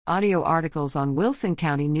Audio articles on Wilson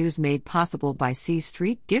County News made possible by C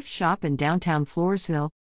Street Gift Shop in downtown Floresville.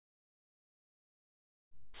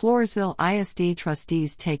 Floresville ISD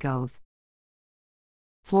trustees take oath.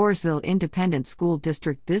 Floresville Independent School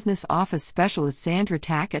District Business Office Specialist Sandra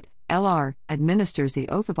Tackett, LR, administers the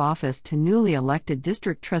oath of office to newly elected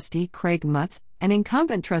District Trustee Craig Mutz and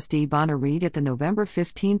incumbent Trustee Bonner Reed at the November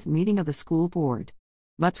 15 meeting of the school board.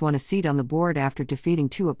 Mutz won a seat on the board after defeating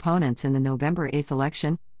two opponents in the November 8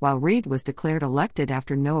 election, while Reed was declared elected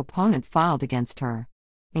after no opponent filed against her.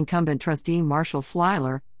 Incumbent Trustee Marshall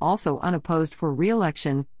Flyler, also unopposed for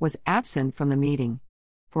re-election, was absent from the meeting.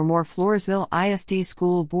 For more Floresville ISD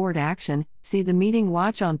School Board action, see the meeting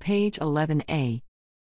watch on page 11A.